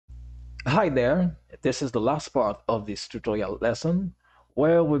Hi there, this is the last part of this tutorial lesson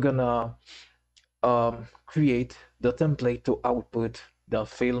where we're gonna create the template to output the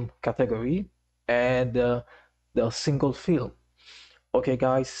film category and the single film. Okay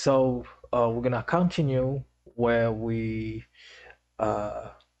guys, so we're gonna continue where we uh,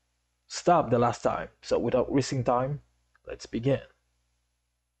 stopped the last time. So without wasting time, let's begin.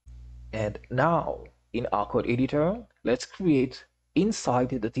 And now in our code editor, let's create inside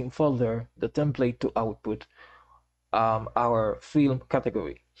the theme folder the template to output our film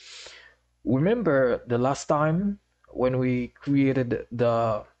category. Remember the last time when we created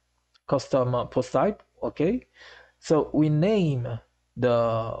the custom post type, okay? So we name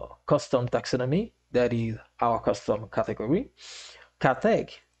the custom taxonomy, that is our custom category,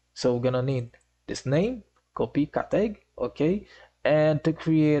 categ. So we're gonna need this name, copy categ, okay? And to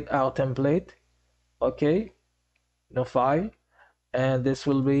create our template, okay, no file, and this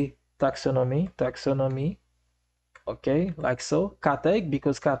will be taxonomy, okay, like so. Categ,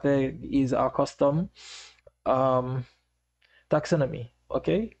 because categ is our custom um, taxonomy,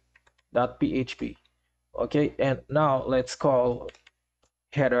 okay, .php, okay, and now let's call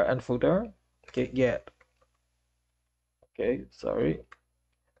header and footer, okay, get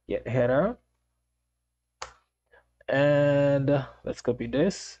header, and let's copy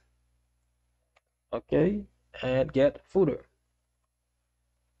this, okay, and get footer,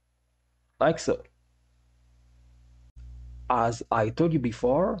 like so. As I told you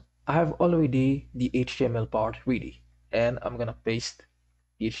before, I have already the HTML part ready, and I'm gonna paste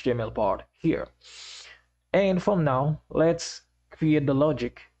the HTML part here. And from now, let's create the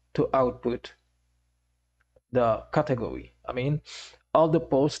logic to output the category. I mean, all the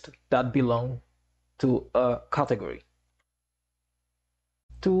posts that belong to a category.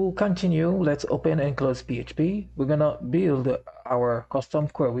 To continue, let's open and close PHP. We're gonna build our custom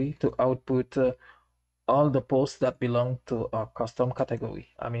query to output all the posts that belong to a custom category.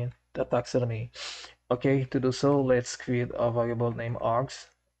 I mean, the taxonomy. Okay, to do so, let's create a variable named args.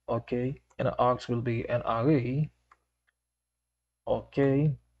 Okay, and args will be an array.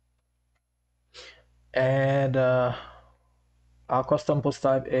 Okay, and our custom post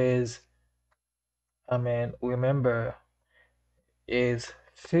type is, I mean, remember, is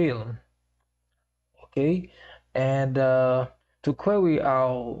film. Okay, and to query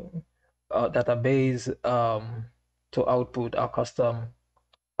our database to output our custom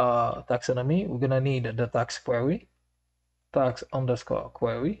taxonomy, we're gonna need the tax query, tax underscore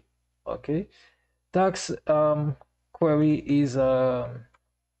query. Okay, tax query is an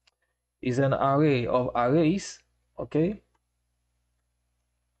array of arrays. Okay,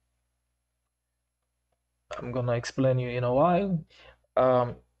 I'm gonna explain you in a while.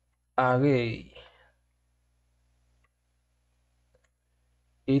 Um, array,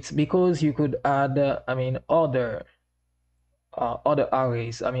 it's because you could add I mean other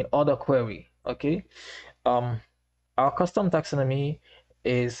arrays, I mean other query. Okay, um our custom taxonomy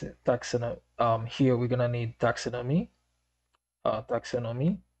is taxonomy. Here we're gonna need taxonomy,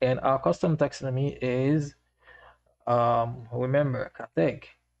 and our custom taxonomy is remember categ.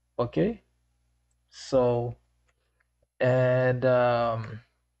 Okay, so and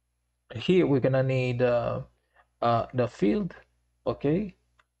here we're gonna need the field. Okay,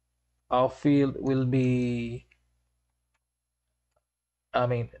 our field will be, I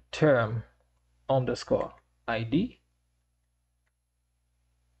mean, term underscore ID.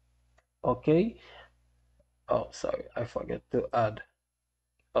 Okay, oh sorry, I forget to add.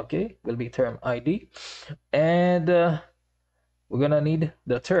 Okay, will be term ID, and we're gonna need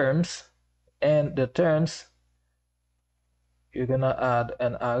the terms, and the terms, you're gonna add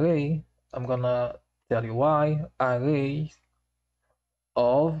an array. I'm gonna tell you why. Array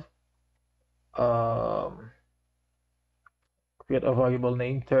of um, create a variable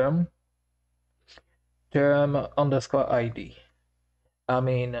name term underscore ID. I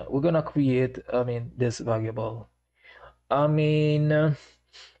mean, we're gonna create, I mean, this variable. I mean,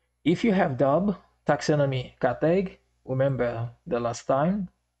 if you have dub taxonomy categ, remember the last time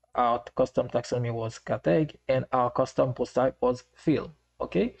our custom taxonomy was categ and our custom post type was fill.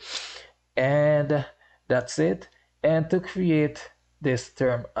 Okay, and that's it. And to create this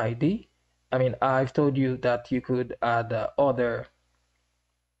term ID, I mean, I've told you that you could add other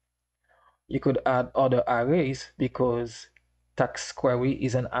arrays because tax query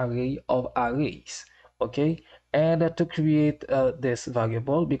is an array of arrays. Okay, and to create this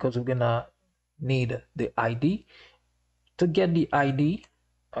variable, because we're gonna need the ID to get the ID.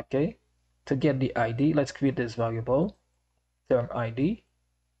 Okay, to get the ID, let's create this variable term ID.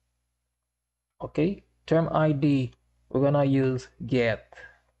 Okay, term ID, we're gonna use get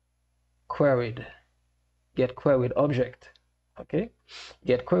queried, get queried object. Okay,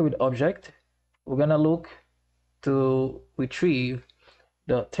 get queried object. We're gonna look to retrieve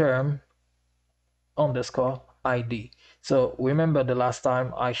the term underscore ID. So remember the last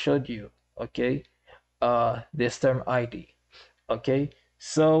time I showed you, okay, this term ID. Okay,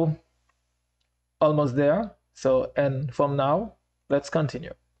 so almost there. So, and from now, let's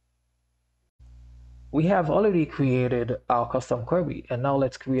continue. We have already created our custom query, and now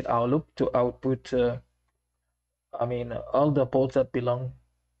let's create our loop to output, all the pods that belong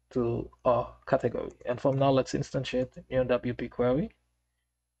to our category. And from now, let's instantiate new WP query.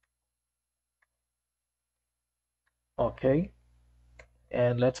 Okay,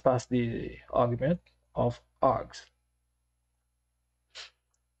 and let's pass the argument of args.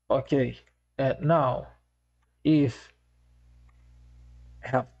 Okay, and now if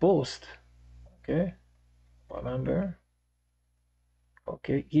have post, okay, remember,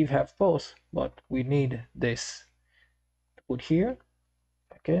 okay, if have post, but we need this to put here,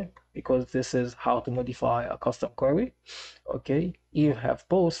 okay, because this is how to modify a custom query. Okay, if have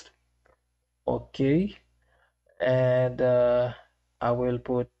post, okay, and I will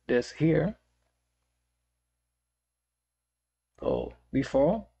put this here. So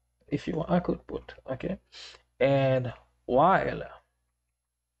before, if you want, I could put, okay, and while,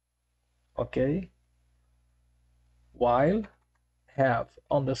 okay, while have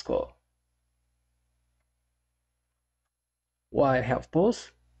underscore, while have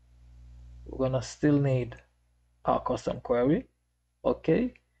post, we're gonna still need our custom query,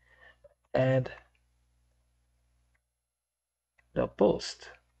 okay, and the post,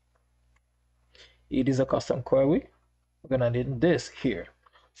 it is a custom query. We're gonna need this here,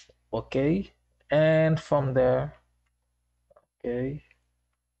 okay, and from there, okay,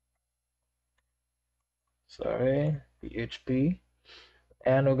 sorry, PHP,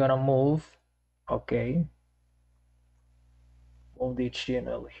 and we're gonna move, okay, move the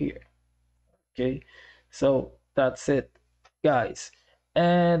HTML here, okay, so that's it, guys.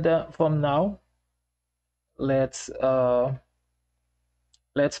 And from now, let's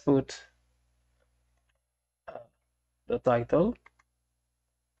put the title,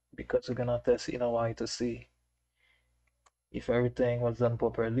 because we're gonna test in a while to see if everything was done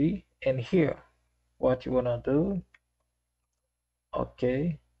properly. And here, what you wanna do,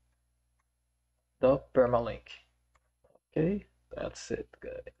 okay, the permalink. Okay, that's it,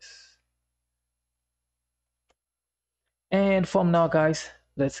 guys. And from now, guys,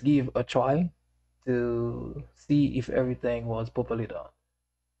 let's give a try to see if everything was properly done.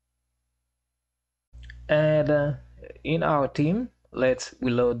 And in our team, let's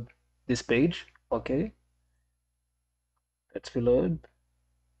reload this page. Okay, let's reload.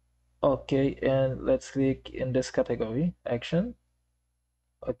 Okay, and let's click in this category, action.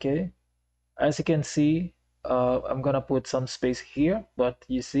 Okay, as you can see, I'm gonna put some space here, but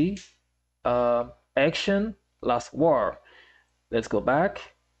you see, action last war. Let's go back.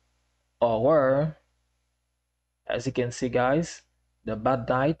 Or as you can see, guys, the bad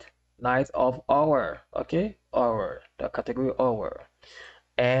night of hour. Okay, hour, the category hour.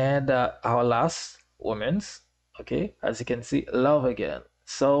 And our last women's, okay, as you can see, love again.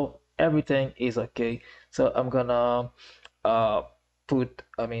 So everything is okay. So I'm gonna uh put,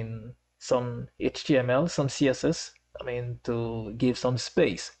 some HTML, some CSS, to give some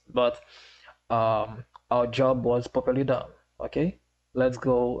space, but our job was properly done. Okay, let's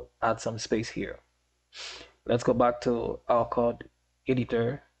go add some space here. Let's go back to our code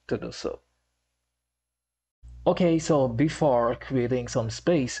editor to do so. Okay, so before creating some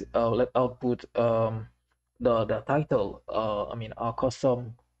space, let's output the title, our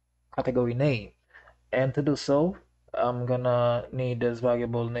custom category name. And to do so, I'm gonna need this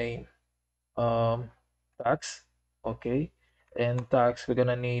variable name, um, tax, okay, and tax, we're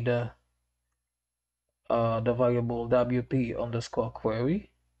gonna need the variable WP underscore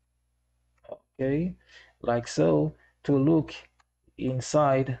query, okay, like so, to look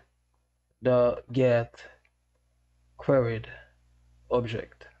inside the get queried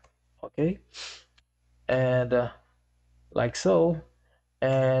object, okay, and like so.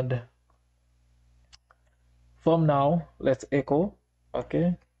 And from now, let's echo,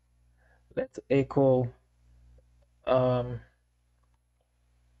 okay, let's echo um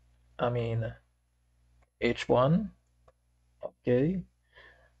I mean h1, okay,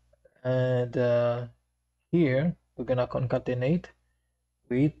 and here we're gonna concatenate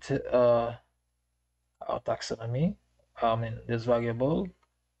with our taxonomy, this variable,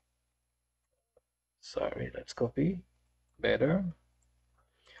 sorry, let's copy better,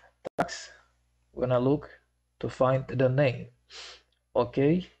 tax, we're gonna look to find the name,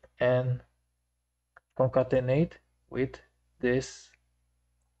 okay, and concatenate with this,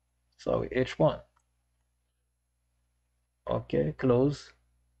 sorry, h1. Okay, close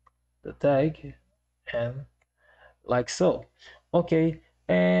the tag and like so. Okay,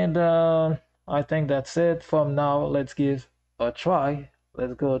 and I think that's it from now. Let's give a try.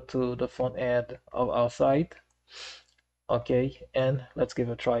 Let's go to the front end of our site. Okay, and let's give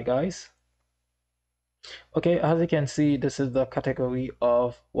a try, guys. Okay, as you can see, this is the category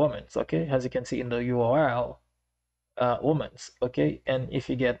of women's. Okay, as you can see in the URL, women's. Okay, and if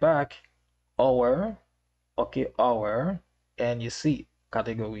you get back our, okay, our, and you see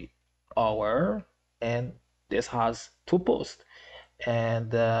category our, and this has two posts,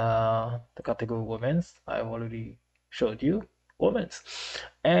 and the category women's I've already showed you, women's.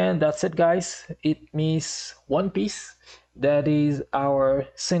 And that's it, guys. It means one piece. That is um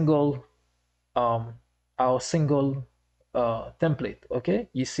our single template. Okay,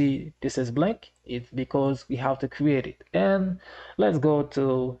 you see this is blank. It's because we have to create it. And let's go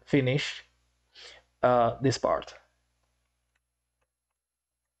to finish this part.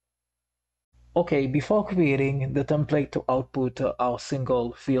 Okay, before creating the template to output our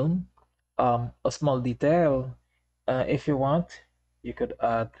single film, a small detail, if you want, you could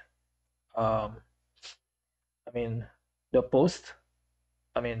add, um, I mean, the post,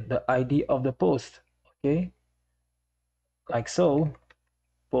 the ID of the post, okay, like so,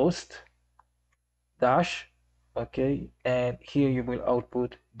 post dash, okay, and here you will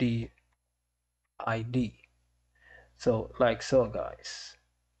output the ID. So, like so, guys.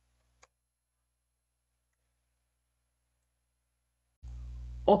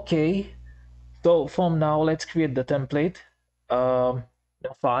 Okay, so from now, let's create the template. Um,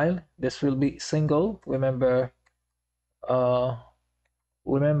 the file, this will be single. Uh,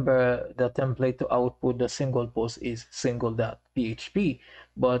 remember the template to output the single post is single.php.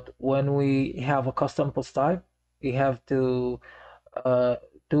 But when we have a custom post type, we have to uh,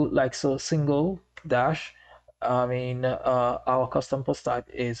 do like so single dash. Our custom post type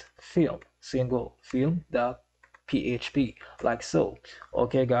is film, single film dot php, like so.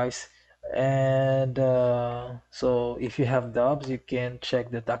 Okay, guys. And so if you have doubts, you can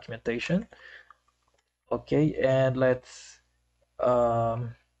check the documentation. Okay, and let's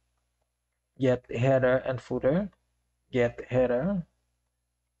um, get header and footer, get header,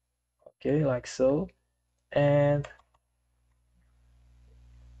 okay, like so, and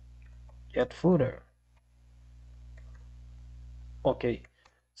get footer. Okay,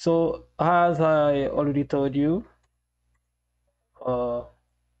 so as I already told you, uh,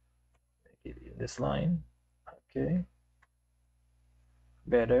 in this line, okay,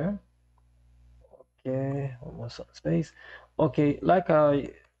 better, okay, almost on space. Okay, like I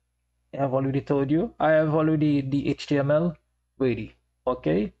have already told you, I have already the HTML ready,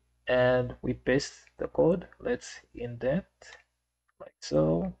 okay, and we paste the code. Let's indent like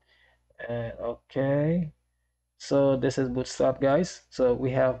so, and okay. So this is Bootstrap, guys. So we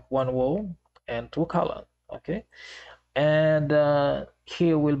have one row and two column, okay? And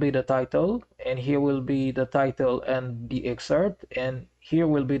here will be the title, and here will be the title and the excerpt, and here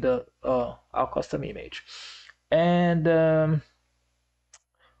will be the our custom image. And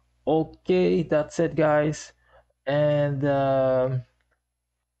okay, that's it, guys. And to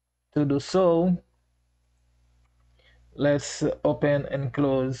do so, let's open and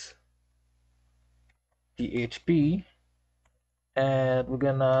close PHP, and we're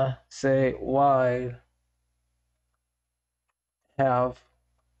gonna say while have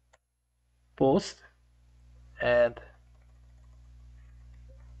post and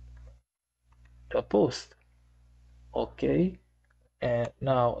the post. Okay, and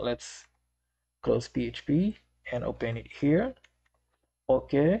now let's close PHP and open it here.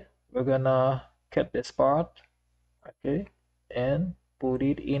 Okay, we're gonna cut this part, okay, and put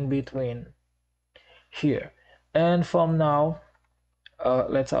it in between here. And from now,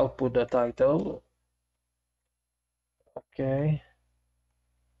 let's output the title, okay,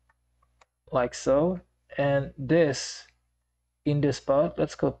 like so. And this, in this part,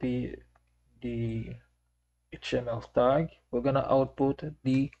 let's copy the HTML tag. We're gonna output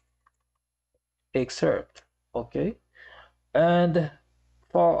the excerpt, okay. And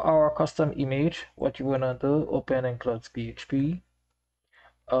for our custom image, what you wanna do, open and close PHP.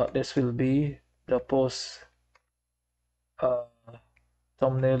 This will be the post uh,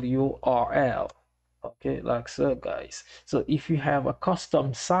 thumbnail URL. Okay, like so, guys. So if you have a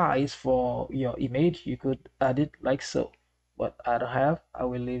custom size for your image, you could add it like so. But I don't have, I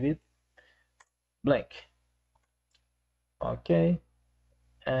will leave it blank. Okay,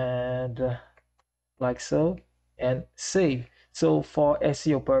 and like so, and save. So for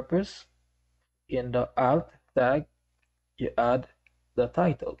SEO purpose, in the alt tag, you add the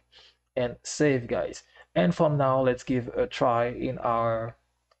title and save, guys. And from now, let's give a try in our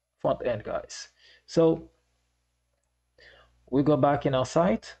front end, guys. So we go back in our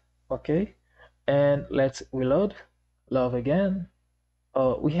site, okay, and let's reload. Love again.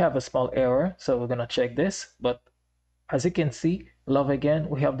 We have a small error, so we're gonna check this. But as you can see, love again.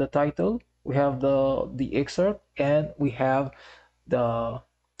 We have the title, we have the excerpt, and we have the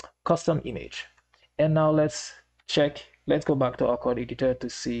custom image. And now let's check. Let's go back to our code editor to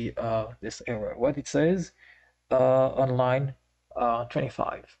see this error. What it says on line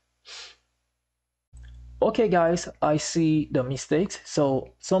 25. Okay, guys, I see the mistakes.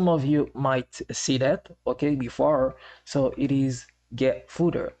 So some of you might see that, okay, before. So it is get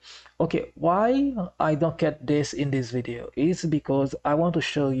footer. Okay, why I don't get this in this video is because I want to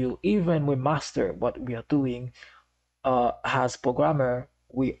show you even we master what we are doing, as programmer,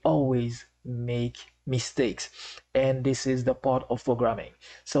 we always make mistakes, and this is the part of programming.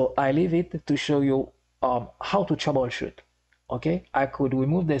 So I leave it to show you how to troubleshoot. Okay, I could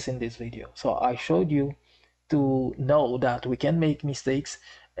remove this in this video. So I showed you to know that we can make mistakes,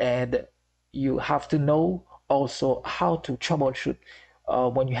 and you have to know also how to troubleshoot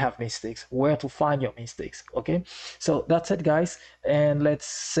when you have mistakes, where to find your mistakes. Okay, so that's it, guys, and let's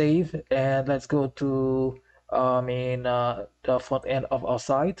save and let's go to the front end of our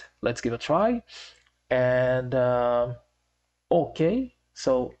site. Let's give a try. And okay,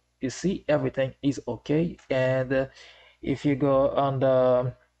 so you see everything is okay. And if you go on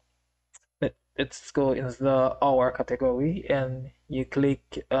the let's go in the hour category and you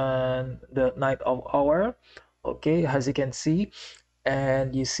click on the night of hour. Okay, as you can see,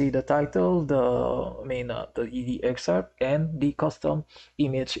 and you see the title, the excerpt and the custom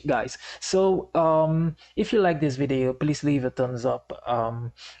image, guys. So if you like this video, please leave a thumbs up.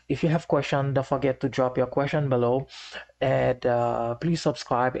 If you have question, don't forget to drop your question below, and please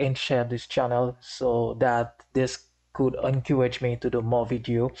subscribe and share this channel so that this could encourage me to do more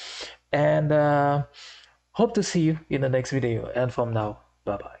video. And hope to see you in the next video. And from now,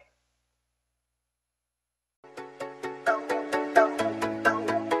 bye bye.